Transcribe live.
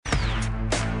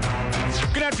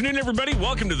Good afternoon, everybody.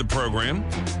 Welcome to the program.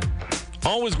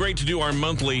 Always great to do our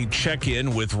monthly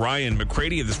check-in with Ryan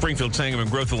McCrady of the Springfield Sangamon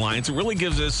Growth Alliance. It really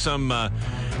gives us some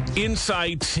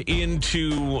insight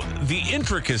into the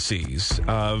intricacies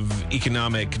of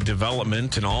economic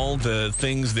development and all the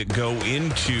things that go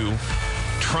into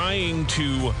trying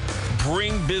to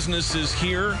bring businesses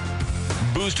here,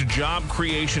 boost job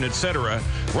creation, etc.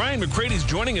 Ryan McCrady is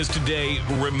joining us today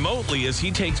remotely as he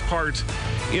takes part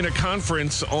in a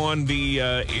conference on the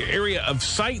area of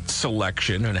site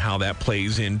selection and how that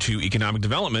plays into economic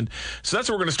development. So that's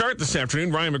where we're going to start this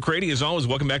afternoon. Ryan McCrady, as always,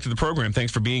 welcome back to the program.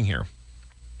 Thanks for being here.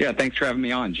 Yeah, thanks for having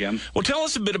me on, Jim. Well, tell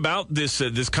us a bit about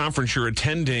this conference you're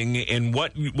attending and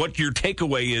what your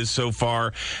takeaway is so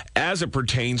far as it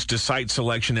pertains to site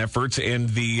selection efforts and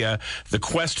the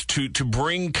quest to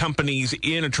bring companies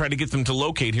in and try to get them to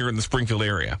locate here in the Springfield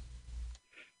area.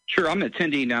 Sure, I'm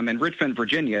in Richmond,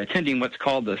 Virginia, attending what's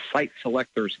called the Site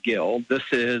Selectors Guild. This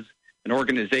is an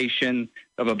organization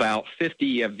of about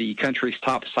 50 of the country's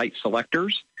top site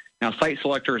selectors. Now, site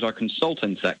selectors are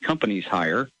consultants that companies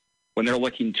hire when they're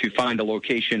looking to find a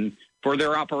location for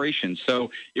their operations.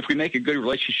 So if we make a good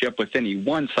relationship with any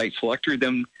one site selector,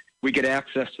 then we get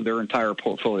access to their entire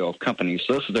portfolio of companies.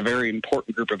 So this is a very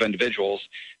important group of individuals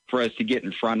for us to get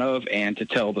in front of and to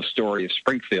tell the story of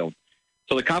Springfield.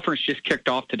 So the conference just kicked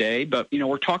off today, but,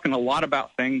 we're talking a lot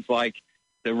about things like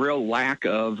the real lack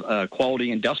of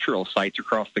quality industrial sites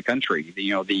across the country.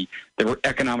 The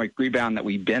economic rebound that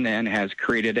we've been in has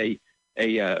created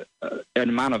an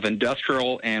amount of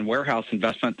industrial and warehouse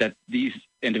investment that these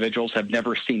individuals have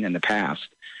never seen in the past.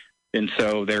 And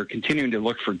so they're continuing to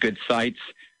look for good sites.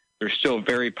 There's still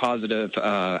very positive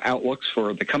outlooks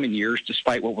for the coming years,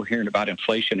 despite what we're hearing about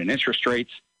inflation and interest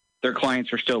rates. Their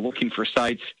clients are still looking for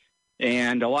sites.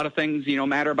 And a lot of things,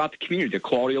 matter about the community, the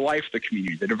quality of life of the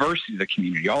community, the diversity of the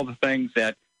community, all the things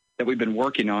that we've been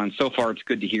working on. So far, it's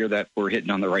good to hear that we're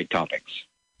hitting on the right topics.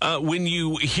 When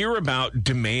you hear about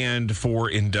demand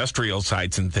for industrial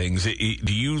sites and things,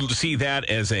 do you see that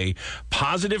as a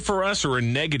positive for us or a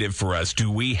negative for us?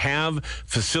 Do we have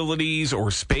facilities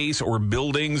or space or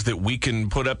buildings that we can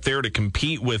put up there to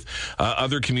compete with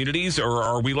other communities, or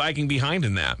are we lagging behind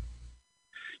in that?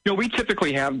 We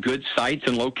typically have good sites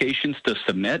and locations to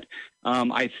submit.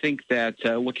 I think that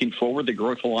looking forward, the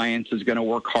Growth Alliance is going to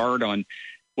work hard on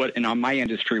what, in my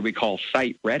industry, we call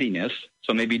site readiness.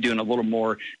 So maybe doing a little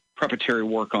more preparatory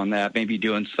work on that, maybe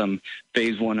doing some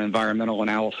phase one environmental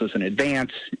analysis in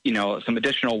advance, some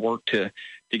additional work to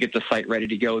get the site ready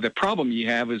to go. The problem you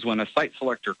have is when a site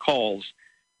selector calls,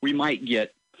 we might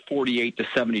get 48 to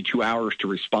 72 hours to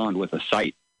respond with a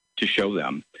site to show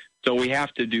them. So we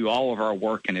have to do all of our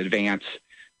work in advance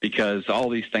because all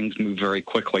these things move very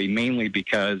quickly, mainly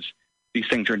because these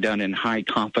things are done in high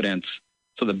confidence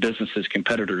so the business's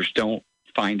competitors don't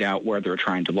find out where they're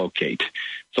trying to locate.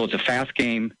 So it's a fast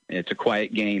game, it's a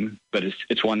quiet game, but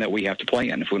it's one that we have to play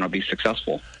in if we want to be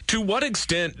successful. To what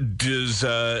extent does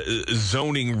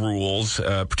zoning rules,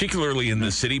 particularly in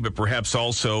the city, but perhaps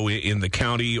also in the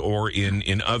county or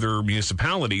in other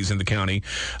municipalities in the county,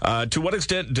 to what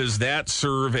extent does that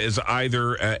serve as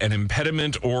either an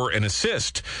impediment or an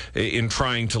assist in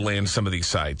trying to land some of these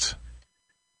sites?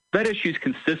 That issue is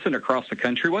consistent across the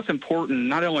country. What's important,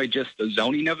 not only just the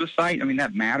zoning of the site,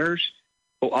 that matters,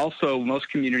 but also most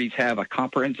communities have a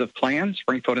comprehensive plan.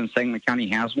 Springfield and Sangamon County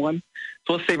has one.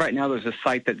 So let's say right now there's a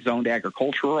site that's zoned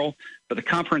agricultural, but the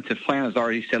comprehensive plan has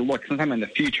already said, look, sometime in the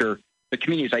future, the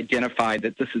community has identified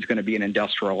that this is going to be an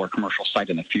industrial or commercial site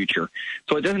in the future.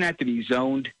 So it doesn't have to be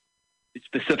zoned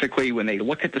specifically when they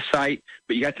look at the site,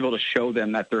 but you have to be able to show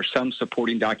them that there's some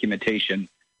supporting documentation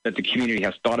that the community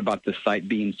has thought about this site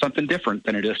being something different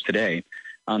than it is today.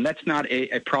 That's not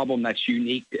a problem that's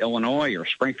unique to Illinois or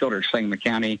Springfield or Sangamon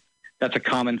County. That's a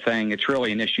common thing. It's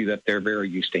really an issue that they're very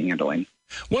used to handling.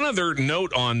 One other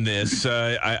note on this,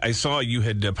 I saw you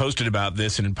had posted about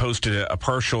this and had posted a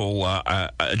partial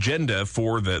agenda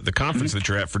for the conference that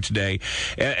you're at for today.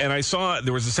 And I saw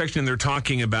there was a section in there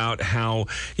talking about how,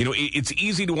 it's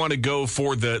easy to want to go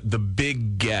for the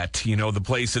big get, the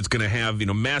place that's going to have,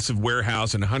 massive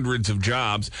warehouse and hundreds of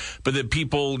jobs, but that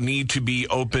people need to be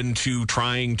open to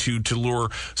trying to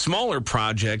lure smaller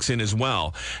projects in as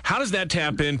well. How does that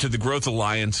tap into the Growth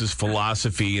Alliance's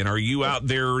philosophy? And are you out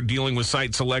there dealing with site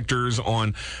selectors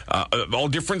on all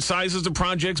different sizes of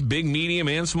projects, big, medium,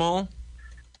 and small?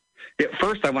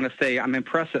 First, I want to say I'm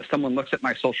impressed that someone looks at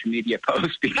my social media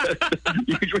posts because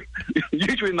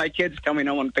usually my kids tell me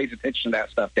no one pays attention to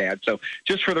that stuff, Dad. So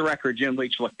just for the record, Jim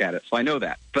Leach looked at it, so I know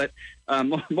that. But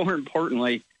more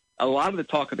importantly, a lot of the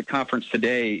talk at the conference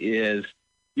today is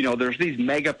there's these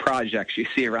mega projects you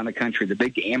see around the country, the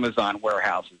big Amazon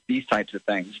warehouses, these types of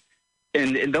things.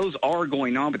 And those are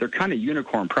going on, but they're kind of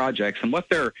unicorn projects. And what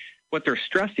they're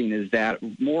stressing is that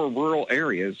more rural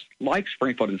areas like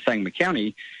Springfield and Sangamon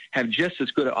County have just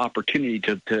as good an opportunity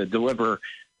to deliver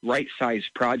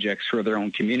right-sized projects for their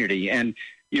own community. And,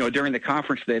 during the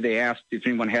conference today, they asked if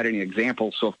anyone had any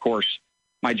examples. So, of course,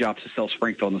 my job is to sell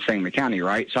Springfield and Sangamon County,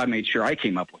 right? So I made sure I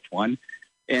came up with one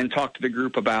and talked to the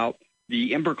group about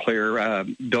the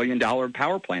Emberclear billion-dollar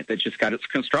power plant that just got its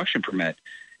construction permit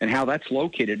and how that's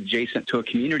located adjacent to a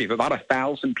community of about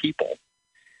 1,000 people.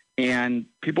 And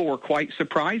people were quite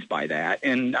surprised by that.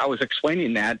 And I was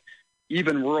explaining that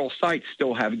even rural sites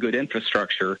still have good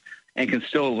infrastructure and can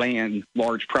still land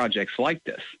large projects like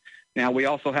this. Now, we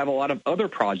also have a lot of other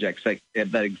projects that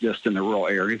exist in the rural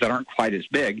areas that aren't quite as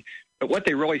big. But what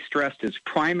they really stressed is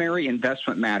primary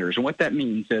investment matters. And what that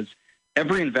means is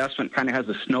every investment kind of has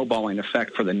a snowballing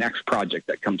effect for the next project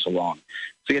that comes along.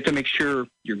 So you have to make sure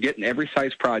you're getting every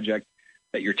size project,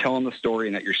 that you're telling the story,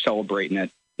 and that you're celebrating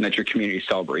it, and that your community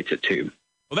celebrates it too.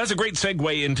 Well, that's a great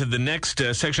segue into the next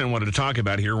section I wanted to talk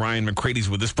about here. Ryan McCrady's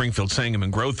with the Springfield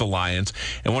Sangamon Growth Alliance.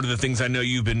 And one of the things I know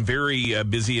you've been very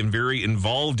busy and very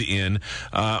involved in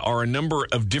are a number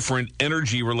of different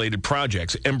energy-related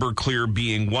projects, Emberclear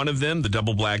being one of them, the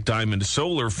Double Black Diamond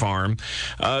Solar Farm.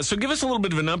 So give us a little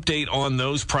bit of an update on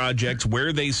those projects,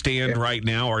 where they stand right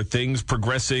now. Are things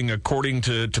progressing according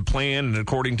to plan and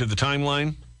according to the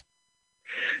timeline?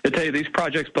 I tell you, these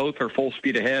projects both are full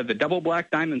speed ahead. The Double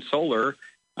Black Diamond Solar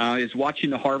is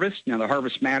watching the harvest. Now, the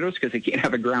harvest matters because they can't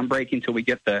have a groundbreaking until we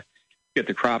get the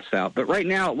crops out. But right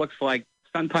now, it looks like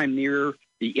sometime near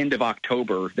the end of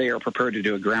October, they are prepared to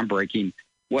do a groundbreaking,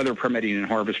 weather permitting and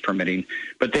harvest permitting.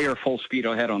 But they are full speed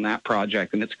ahead on that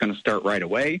project, and it's going to start right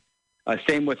away.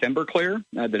 Same with Emberclear.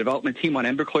 The development team on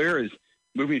Emberclear is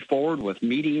moving forward with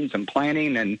meetings and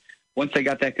planning. And once they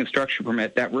got that construction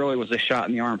permit, that really was a shot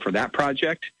in the arm for that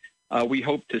project. We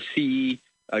hope to see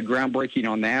groundbreaking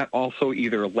on that also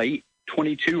either late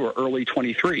 22 or early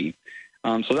 23.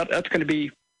 So that's going to be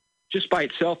just by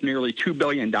itself nearly $2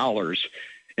 billion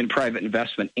in private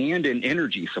investment and in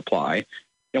energy supply.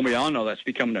 And we all know that's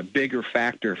becoming a bigger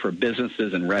factor for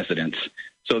businesses and residents.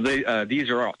 So these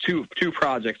are all two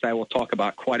projects I will talk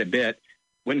about quite a bit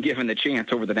when given the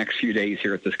chance over the next few days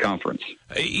here at this conference.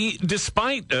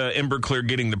 Despite Emberclear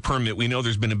getting the permit, we know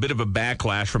there's been a bit of a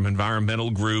backlash from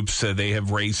environmental groups. They have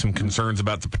raised some concerns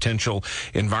about the potential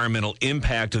environmental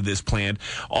impact of this plant.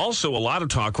 Also, a lot of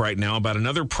talk right now about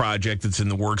another project that's in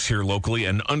the works here locally,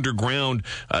 an underground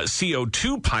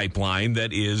CO2 pipeline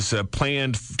that is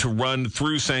planned to run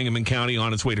through Sangamon County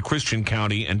on its way to Christian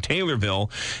County and Taylorville.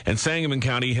 And Sangamon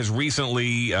County has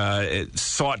recently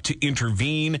sought to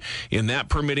intervene in that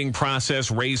permitting process,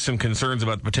 raised some concerns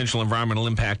about the potential environmental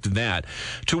impact of that.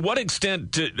 To what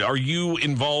extent are you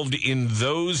involved in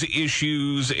those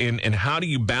issues, and how do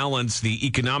you balance the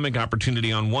economic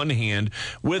opportunity on one hand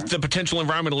with the potential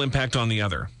environmental impact on the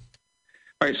other?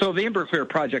 All right, so the Emberclear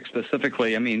project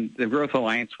specifically, I mean, the Growth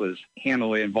Alliance was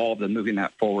handily involved in moving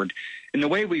that forward. And the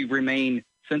way we remain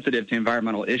sensitive to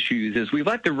environmental issues is we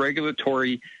let the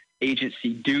regulatory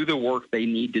agency do the work they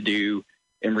need to do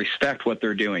and respect what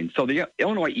they're doing. So the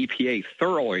Illinois EPA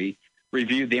thoroughly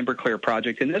reviewed the Emberclear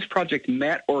project, and this project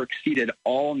met or exceeded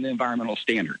all the environmental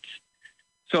standards.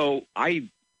 So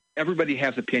everybody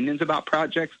has opinions about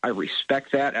projects. I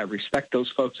respect that. I respect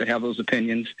those folks that have those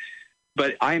opinions.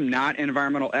 But I'm not an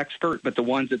environmental expert, but the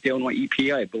ones at the Illinois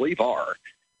EPA, I believe, are.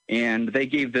 And they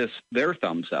gave this their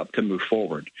thumbs up to move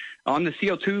forward. On the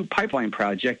CO2 pipeline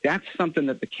project, that's something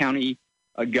that the county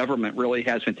government really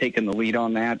hasn't taken the lead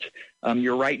on that.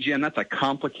 You're right, Jim. That's a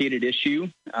complicated issue.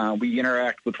 We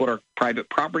interact with what are private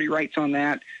property rights on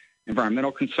that,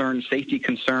 environmental concerns, safety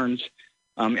concerns.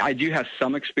 I do have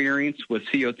some experience with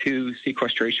CO2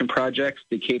 sequestration projects.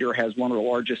 Decatur has one of the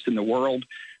largest in the world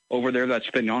over there that's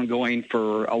been ongoing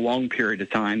for a long period of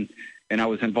time, and I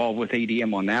was involved with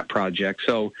ADM on that project.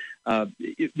 So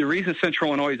the reason Central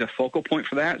Illinois is a focal point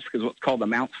for that is because what's called the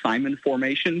Mount Simon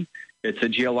Formation. It's a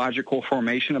geological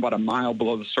formation about a mile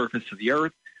below the surface of the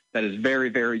earth that is very,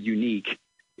 very unique,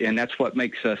 and that's what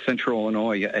makes Central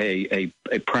Illinois a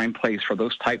prime place for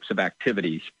those types of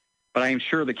activities. But I am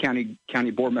sure the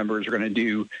county board members are going to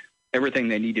do everything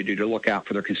they need to do to look out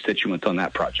for their constituents on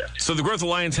that project. So the Growth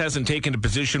Alliance hasn't taken a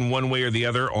position one way or the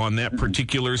other on that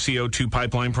particular CO2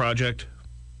 pipeline project?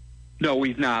 No,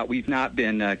 we've not. We've not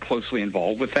been closely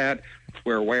involved with that.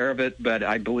 we're aware of it, but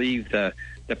I believe the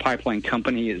pipeline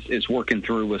company is working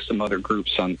through with some other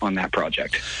groups on that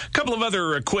project. A couple of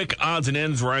other quick odds and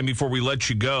ends, Ryan, before we let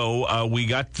you go. We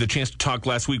got the chance to talk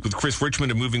last week with Chris Richmond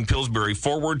of Moving Pillsbury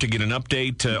Forward to get an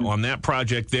update on that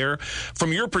project there.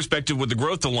 From your perspective with the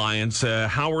Growth Alliance,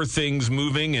 how are things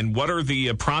moving, and what are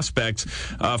the prospects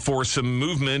for some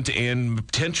movement and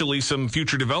potentially some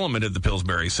future development at the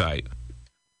Pillsbury site?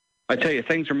 I tell you,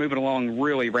 things are moving along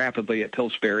really rapidly at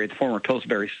Pillsbury, at the former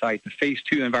Pillsbury site. The Phase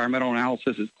 2 environmental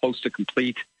analysis is close to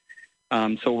complete.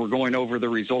 So we're going over the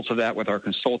results of that with our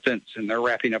consultants, and they're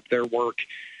wrapping up their work.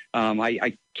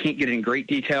 I can't get in great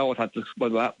detail without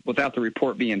the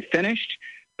report being finished,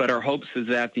 but our hopes is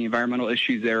that the environmental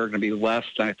issues there are going to be less,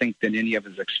 I think, than any of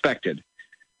us expected.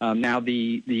 Now,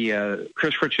 the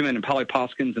Chris Richmond and Polly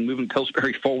Poskins and Moving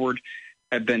Pillsbury Forward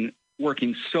have been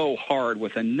working so hard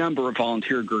with a number of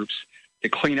volunteer groups to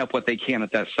clean up what they can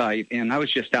at that site. And I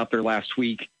was just out there last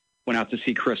week, went out to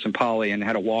see Chris and Polly and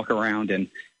had a walk around. And,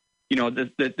 you know,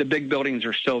 the big buildings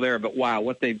are still there, but wow,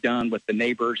 what they've done with the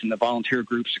neighbors and the volunteer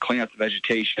groups to clean up the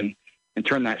vegetation and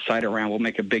turn that site around will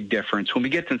make a big difference. When we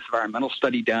get this environmental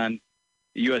study done,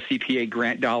 the U.S. EPA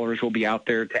grant dollars will be out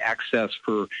there to access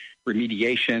for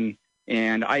remediation.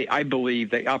 And I believe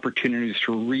the opportunities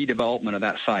for redevelopment of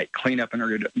that site, cleanup and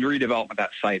redevelopment of that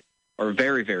site are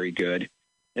very, very good.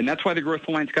 And that's why the Growth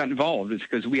Alliance got involved, is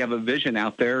because we have a vision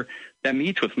out there that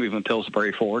meets with Moving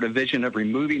Pillsbury Forward, a vision of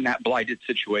removing that blighted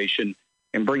situation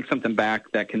and bring something back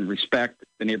that can respect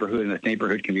the neighborhood and the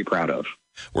neighborhood can be proud of.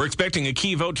 We're expecting a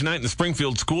key vote tonight in the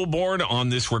Springfield School Board on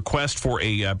this request for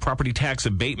a property tax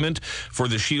abatement for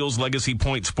the Shields Legacy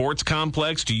Point Sports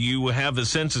Complex. Do you have a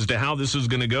sense as to how this is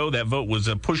going to go? That vote was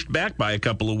pushed back by a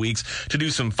couple of weeks to do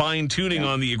some fine-tuning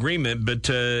on the agreement, but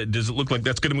does it look like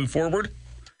that's going to move forward?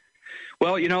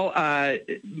 Well, you know,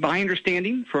 my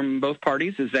understanding from both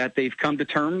parties is that they've come to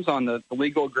terms on the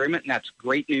legal agreement, and that's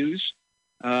great news.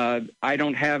 I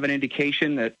don't have an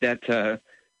indication that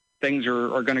things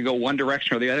are going to go one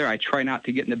direction or the other. I try not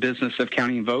to get in the business of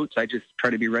counting votes. I just try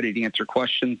to be ready to answer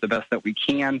questions the best that we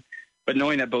can. But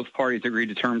knowing that both parties agreed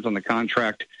to terms on the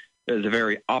contract is a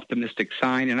very optimistic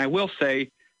sign. And I will say,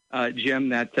 Jim,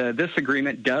 that this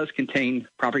agreement does contain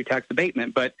property tax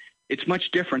abatement, but it's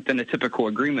much different than a typical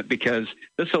agreement because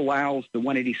this allows the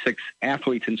 186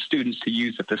 athletes and students to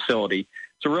use the facility.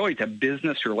 So really it's a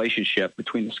business relationship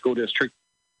between the school district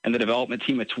and the development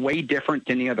team. It's way different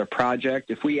than any other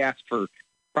project. If we asked for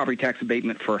property tax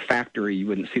abatement for a factory, you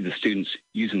wouldn't see the students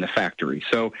using the factory.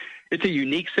 So it's a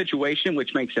unique situation,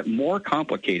 which makes it more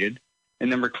complicated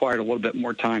and then required a little bit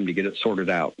more time to get it sorted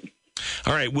out.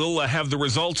 All right, we'll have the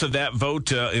results of that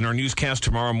vote in our newscast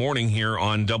tomorrow morning here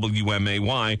on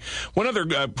WMAY. One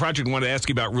other project I want to ask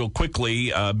you about real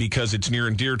quickly, because it's near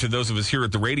and dear to those of us here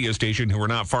at the radio station who are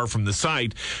not far from the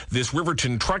site, this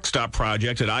Riverton truck stop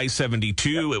project at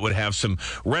I-72. It would have some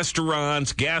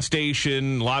restaurants, gas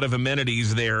station, a lot of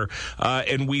amenities there.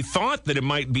 And we thought that it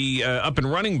might be up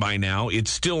and running by now.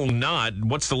 It's still not.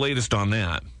 What's the latest on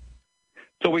that?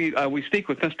 So we speak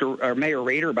with Mayor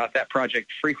Rader about that project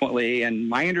frequently, and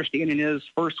my understanding is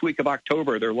first week of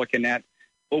October they're looking at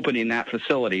opening that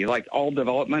facility. Like all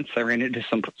developments, they ran into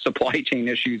some supply chain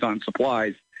issues on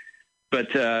supplies, but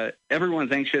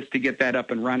everyone's anxious to get that up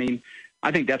and running.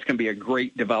 I think that's going to be a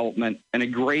great development and a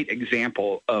great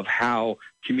example of how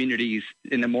communities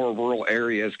in the more rural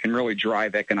areas can really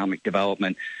drive economic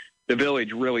development. The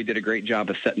village really did a great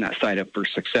job of setting that site up for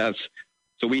success.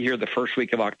 So we hear the first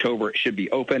week of October it should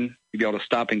be open. You'll be able to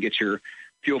stop and get your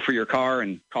fuel for your car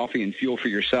and coffee and fuel for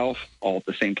yourself all at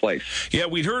the same place. Yeah,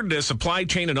 we'd heard supply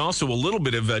chain and also a little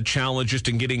bit of a challenge just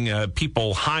in getting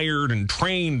people hired and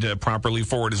trained properly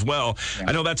for it as well. Yeah.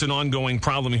 I know that's an ongoing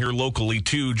problem here locally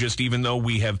too, just even though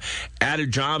we have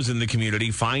added jobs in the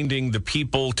community, finding the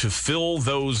people to fill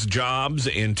those jobs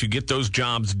and to get those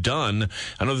jobs done.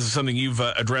 I know this is something you've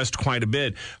addressed quite a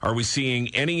bit. Are we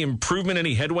seeing any improvement,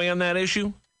 any headway on that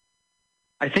issue?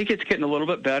 I think it's getting a little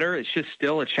bit better. It's just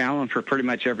still a challenge for pretty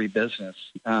much every business.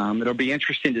 It'll be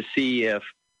interesting to see if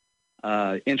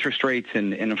interest rates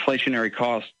and inflationary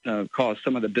costs cause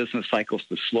some of the business cycles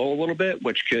to slow a little bit,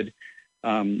 which could,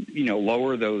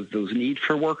 lower those needs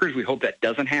for workers. We hope that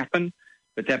doesn't happen,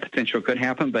 but that potential could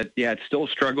happen. But yeah, it's still a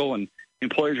struggle, and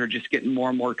employers are just getting more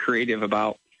and more creative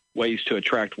about ways to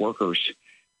attract workers.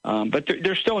 But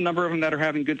there's still a number of them that are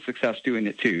having good success doing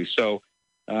it too. So.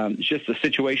 It's just the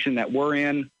situation that we're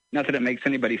in. Not that it makes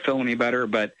anybody feel any better,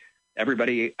 but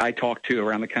everybody I talk to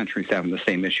around the country is having the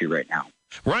same issue right now.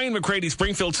 Ryan McCrady,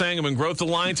 Springfield Sangamon Growth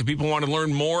Alliance. If people want to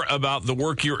learn more about the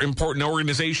work your important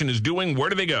organization is doing, where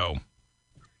do they go?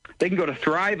 They can go to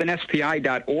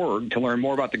thriveandspi.org to learn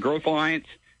more about the Growth Alliance.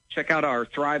 Check out our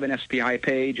Thrive and SPI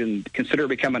page and consider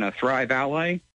becoming a Thrive ally.